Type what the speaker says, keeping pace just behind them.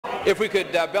If we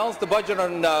could balance the budget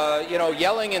on,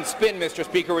 yelling and spin, Mr.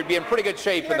 Speaker, we'd be in pretty good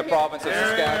shape in the province of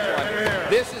Saskatchewan.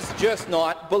 This is just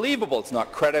not believable. It's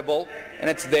not credible, and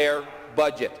it's their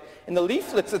budget. In the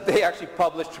leaflets that they actually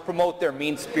published to promote their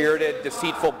mean-spirited,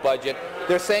 deceitful budget,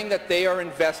 they're saying that they are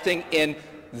investing in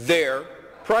their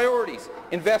priorities.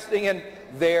 Investing in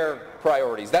their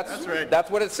priorities. That's right. That's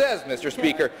what it says, Mr.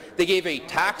 Speaker. They gave a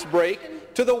tax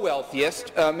break to the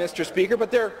wealthiest, Mr. Speaker,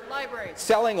 but they're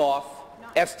selling off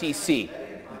STC.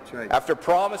 That's right. After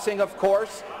promising, of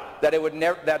course, that it would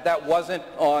that wasn't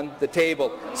on the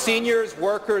table. Seniors,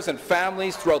 workers, and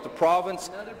families throughout the province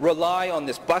rely on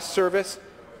this bus service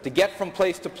to get from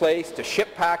place to place, to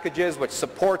ship packages, which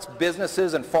supports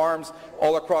businesses and farms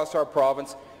all across our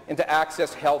province, and to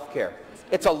access health care.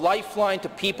 It's a lifeline to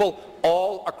people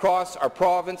all across our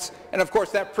province, and of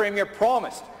course that Premier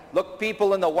promised, looked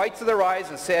people in the whites of their eyes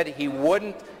and said he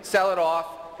wouldn't sell it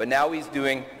off, but now he's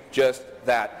doing just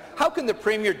that. How can the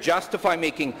Premier justify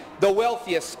making the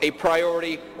wealthiest a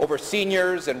priority over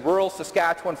seniors and rural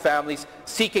Saskatchewan families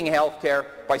seeking health care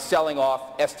by selling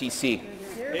off STC?